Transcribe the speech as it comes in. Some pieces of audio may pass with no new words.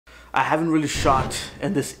I haven't really shot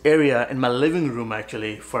in this area in my living room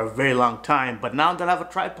actually for a very long time, but now that I have a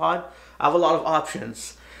tripod, I have a lot of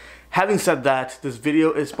options. Having said that, this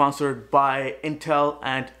video is sponsored by Intel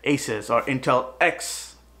and ASUS, or Intel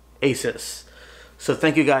X ASUS. So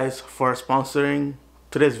thank you guys for sponsoring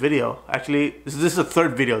today's video. Actually, this is the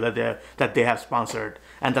third video that they have sponsored,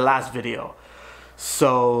 and the last video.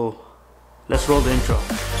 So let's roll the intro.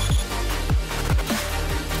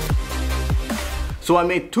 So I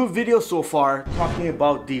made two videos so far talking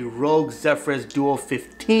about the ROG Zephyrus Duo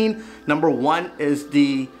 15. Number one is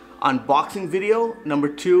the unboxing video. Number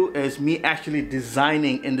two is me actually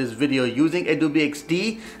designing in this video using Adobe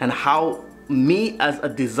XD, and how me as a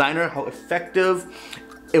designer, how effective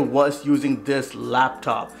it was using this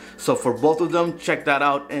laptop. So for both of them, check that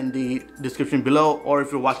out in the description below, or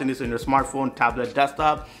if you're watching this on your smartphone, tablet,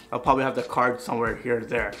 desktop, I'll probably have the card somewhere here or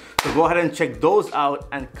there. So go ahead and check those out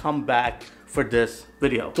and come back for this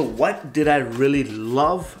video. So what did I really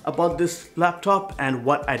love about this laptop and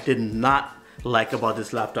what I did not like about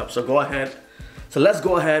this laptop? So let's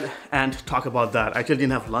go ahead and talk about that. I actually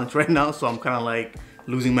didn't have lunch right now, so I'm kind of like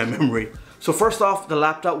losing my memory. So first off, the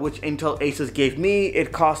laptop which Intel ASUS gave me,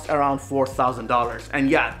 it cost around $4,000. And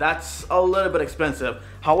yeah, that's a little bit expensive.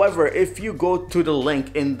 However, if you go to the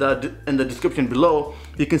link in the description below,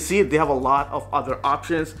 you can see they have a lot of other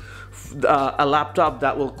options. A laptop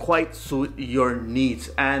that will quite suit your needs.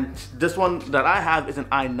 And this one that I have is an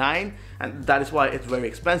i9, and that is why it's very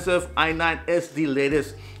expensive. i9 is the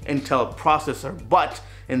latest Intel processor, but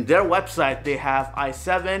in their website they have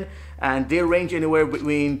i7, and they range anywhere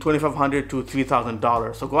between $2,500 to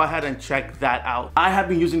 $3,000. So go ahead and check that out. I have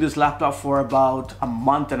been using this laptop for about a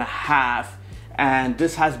month and a half, and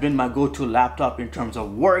this has been my go-to laptop in terms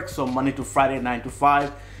of work. So Monday to Friday, 9 to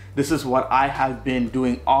 5. This is what I have been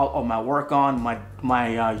doing all of my work on,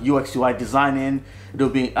 my UX UI designing,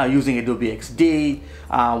 using Adobe XD.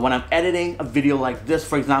 When I'm editing a video like this,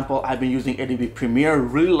 for example, I've been using Adobe Premiere.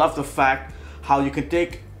 Really love the fact how you can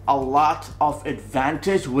take a lot of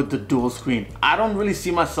advantage with the dual screen. I don't really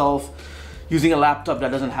see myself using a laptop that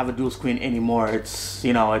doesn't have a dual screen anymore.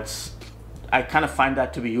 I kind of find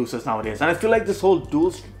that to be useless nowadays. And I feel like this whole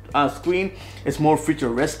dual screen is more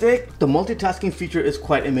futuristic. The multitasking feature is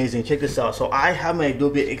quite amazing. Check this out. So I have my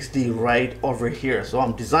Adobe XD right over here. So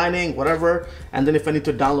I'm designing whatever, and then if I need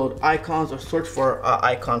to download icons or search for an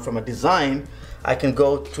icon from a design, I can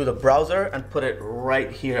go to the browser and put it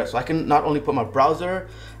right here. So I can not only put my browser,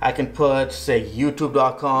 I can put, say,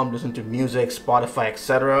 youtube.com, listen to music, Spotify,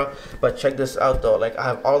 etc. But check this out though, like I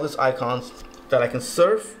have all these icons that I can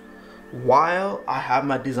surf while I have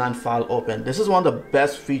my design file open. This is one of the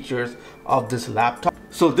best features of this laptop.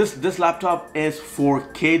 So this laptop is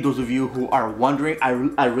 4K. Those of you who are wondering,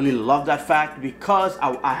 I really love that fact because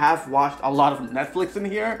I have watched a lot of Netflix in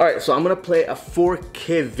here. All right, so I'm gonna play a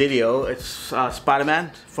 4K video. It's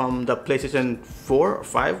Spider-Man from the PlayStation 4 or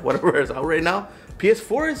 5, whatever is out right now.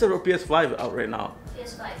 PS4 is it, or PS5 out right now?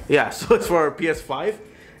 PS5. Yeah, so it's for PS5,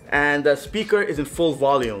 and the speaker is in full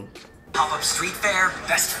volume. Pop-up street fair,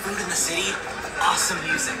 best food in the city, awesome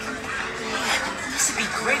music. This would be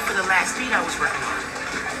great for the last beat I was working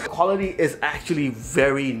on. The quality is actually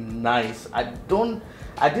very nice. I didn't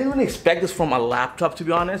really expect this from a laptop, to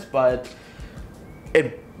be honest, but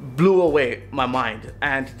it blew away my mind,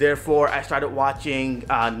 and therefore I started watching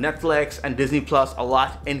Netflix and Disney Plus a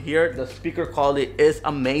lot in here. The speaker quality is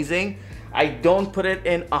amazing. I don't put it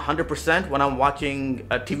in 100% when I'm watching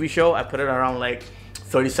a TV show. I put it around like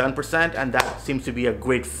 37%, and that seems to be a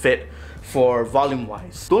great fit for volume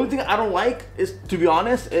wise. The only thing I don't like is, to be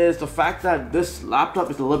honest, is the fact that this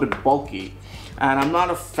laptop is a little bit bulky, and I'm not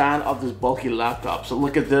a fan of this bulky laptop. So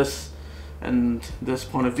look at this and this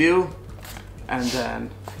point of view, and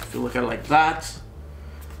then if you look at it like that,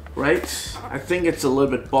 right, I think it's a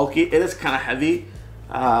little bit bulky. It is kind of heavy,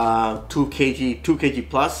 2 kg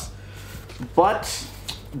plus, but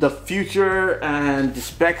the future and the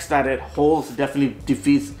specs that it holds definitely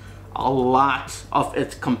defeats a lot of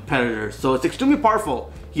its competitors. So it's extremely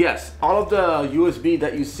powerful. Yes, all of the USB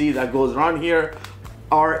that you see that goes around here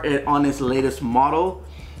are on its latest model,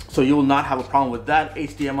 so you will not have a problem with that.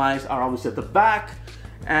 HDMIs are obviously at the back,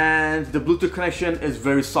 and the Bluetooth connection is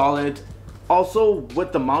very solid. Also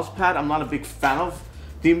with the mouse pad, I'm not a big fan of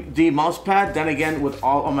the mouse pad. Then again, with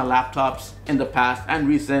all of my laptops in the past and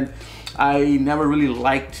recent, I never really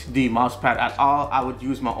liked the mouse pad at all. I would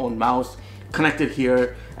use my own mouse, connect it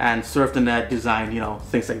here, and surf the net, design,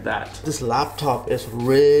 things like that. This laptop is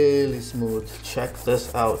really smooth. Check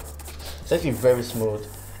this out. It's actually very smooth.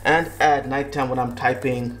 And at nighttime when I'm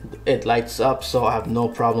typing, it lights up, so I have no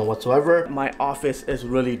problem whatsoever. My office is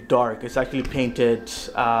really dark. It's actually painted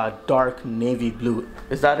dark navy blue.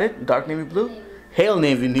 Is that it? Dark navy blue? Hail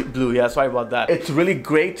navy blue, yeah, sorry about that. It's really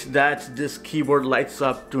great that this keyboard lights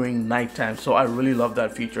up during nighttime, so I really love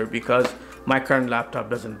that feature because my current laptop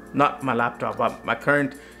doesn't, not my laptop, but my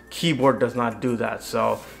current keyboard does not do that.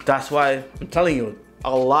 So that's why I'm telling you,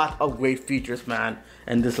 a lot of great features, man,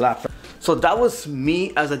 in this laptop. So that was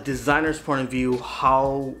me as a designer's point of view,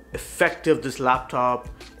 how effective this laptop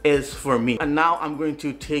is for me. And now I'm going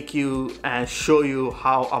to take you and show you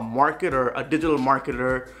how a marketer, a digital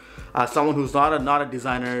marketer, someone who's not a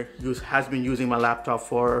designer, has been using my laptop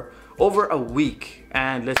for over a week,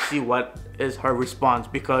 and let's see what is her response,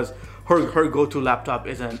 because her go-to laptop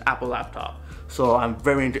is an Apple laptop. So I'm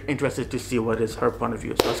very interested to see what is her point of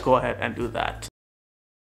view. So let's go ahead and do that.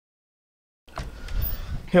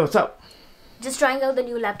 Hey, what's up? Just trying out the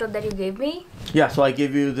new laptop that you gave me. Yeah, so I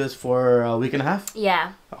gave you this for a week and a half?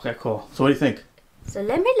 Yeah. Okay, cool. So what do you think? So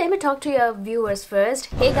let me talk to your viewers first.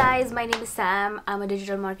 Hey guys, my name is Sam. I'm a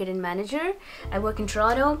digital marketing manager. I work in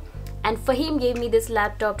Toronto, and Fahim gave me this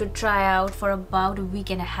laptop to try out for about a week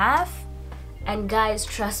and a half. And guys,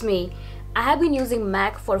 trust me, I have been using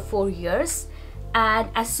Mac for 4 years, and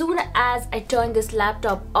as soon as I turned this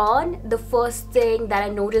laptop on, the first thing that I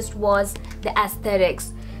noticed was the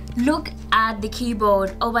aesthetics. Look at the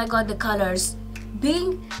keyboard. Oh my god, the colors.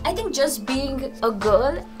 I think just being a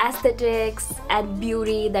girl, aesthetics and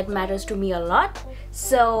beauty, that matters to me a lot.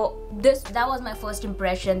 So that was my first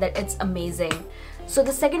impression, that it's amazing. So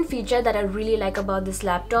the second feature that I really like about this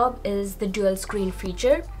laptop is the dual screen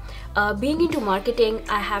feature. Being into marketing,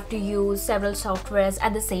 I have to use several softwares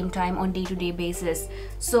at the same time on day-to-day basis.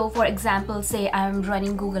 So for example, say I'm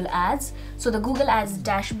running Google Ads. So the Google Ads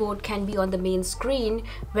dashboard can be on the main screen,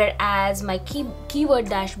 whereas my keyword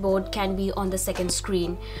dashboard can be on the second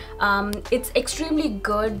screen. It's extremely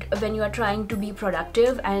good when you are trying to be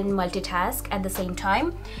productive and multitask at the same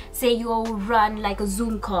time. Say you run like a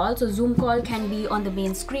Zoom call. So Zoom call can be on the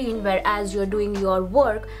main screen, whereas you're doing your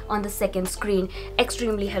work on the second screen.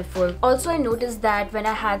 Extremely helpful. Also, I noticed that when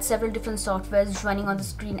I had several different softwares running on the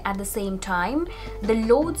screen at the same time, the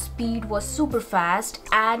load speed was super fast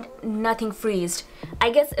and nothing freezed.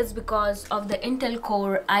 I guess it's because of the Intel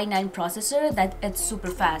Core i9 processor that it's super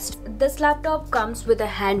fast. This laptop comes with a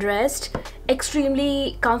handrest,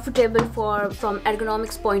 extremely comfortable from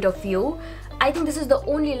ergonomics point of view. I think this is the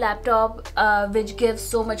only laptop which gives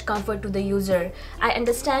so much comfort to the user. I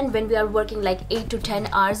understand when we are working like 8 to 10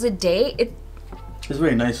 hours a day, it's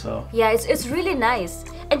very nice though. Yeah, it's really nice.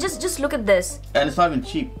 And just look at this. And it's not even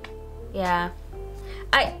cheap. Yeah.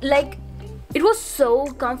 It was so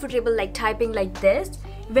comfortable, like typing like this.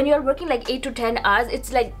 When you're working like 8 to 10 hours,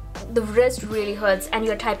 it's like the wrist really hurts and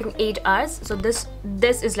you're typing 8 hours. So this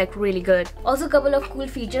is like really good. Also, a couple of cool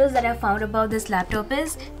features that I found about this laptop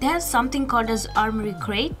is they have something called as Armory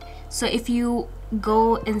Crate. So if you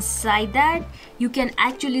go inside that, you can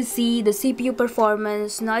actually see the CPU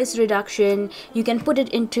performance, noise reduction. You can put it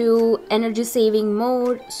into energy saving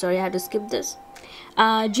mode. Sorry, I had to skip this.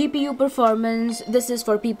 GPU performance. This is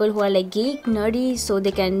for people who are like geek, nerdy, so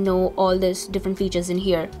they can know all these different features in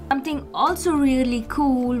here. Something also really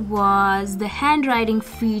cool was the handwriting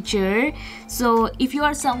feature. So if you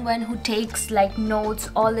are someone who takes like notes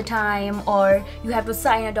all the time, or you have to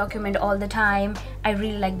sign a document all the time, I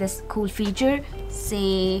really like this cool feature.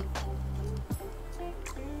 Say,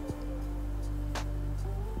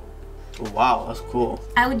 wow, that's cool.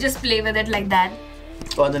 I would just play with it like that.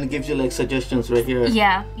 Oh, and then it gives you like suggestions right here.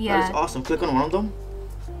 Yeah. That is awesome. Click on one of them.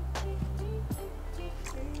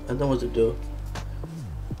 And then what does it do?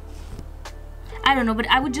 I don't know, but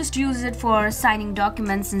I would just use it for signing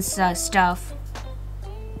documents and stuff.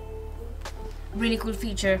 Really cool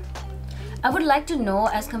feature. I would like to know,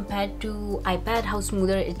 as compared to iPad, how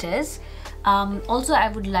smoother it is. Also, I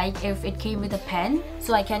would like if it came with a pen,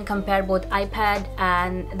 so I can compare both iPad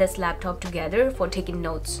and this laptop together for taking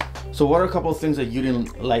notes. So what are a couple of things that you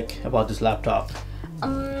didn't like about this laptop?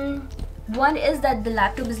 One is that the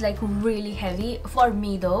laptop is like really heavy. For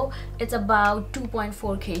me though, it's about 2.4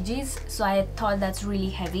 kgs, so I thought that's really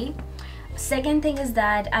heavy. Second thing is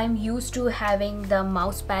that I'm used to having the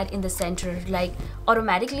mouse pad in the center, like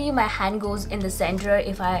automatically my hand goes in the center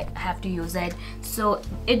if I have to use it. So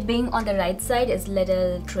it being on the right side is a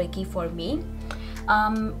little tricky for me.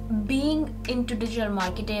 Being into digital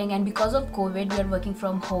marketing, and because of COVID we are working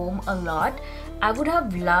from home a lot, I would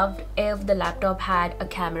have loved if the laptop had a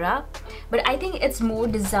camera, but I think it's more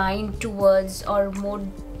designed towards, or more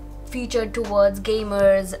featured towards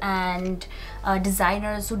gamers and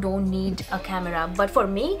designers who don't need a camera. But for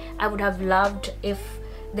me, I would have loved if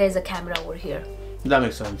there's a camera over here. That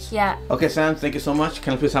makes sense. Yeah. Okay, Sam, thank you so much.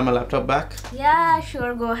 Can I please have my laptop back? Yeah,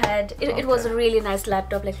 sure, go ahead. It was a really nice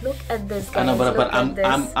laptop. Like, look at this, guys. I know, but Look at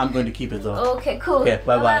this. I'm going to keep it though. Okay, cool. Okay,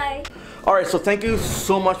 bye bye. Bye. Alright, so thank you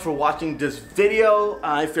so much for watching this video.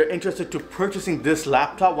 If you're interested to purchasing this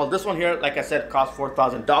laptop, well, this one here, like I said, costs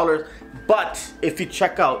 $4,000. But if you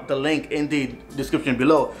check out the link in the description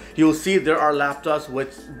below, you'll see there are laptops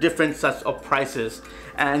with different sets of prices.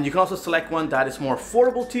 And you can also select one that is more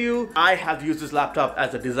affordable to you. I have used this laptop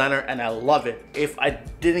as a designer and I love it. If I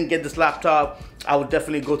didn't get this laptop, I would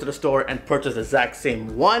definitely go to the store and purchase the exact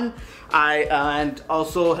same one. And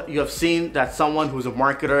also you have seen that someone who's a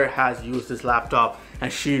marketer has used this laptop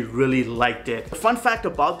and she really liked it. The fun fact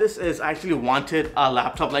about this is I actually wanted a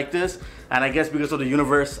laptop like this, and I guess because of the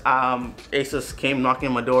universe, ASUS came knocking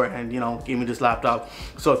on my door and, you know, gave me this laptop.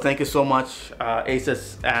 So thank you so much,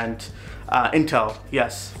 ASUS and Intel,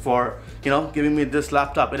 yes, for, you know, giving me this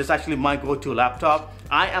laptop. It is actually my go-to laptop.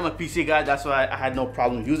 I am a PC guy, that's why I had no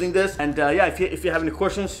problem using this. And yeah, if you have any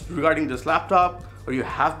questions regarding this laptop or you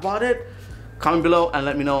have bought it, comment below and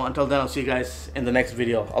let me know. Until then, I'll see you guys in the next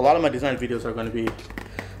video. A lot of my design videos are going to be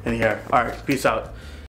in here. All right, peace out.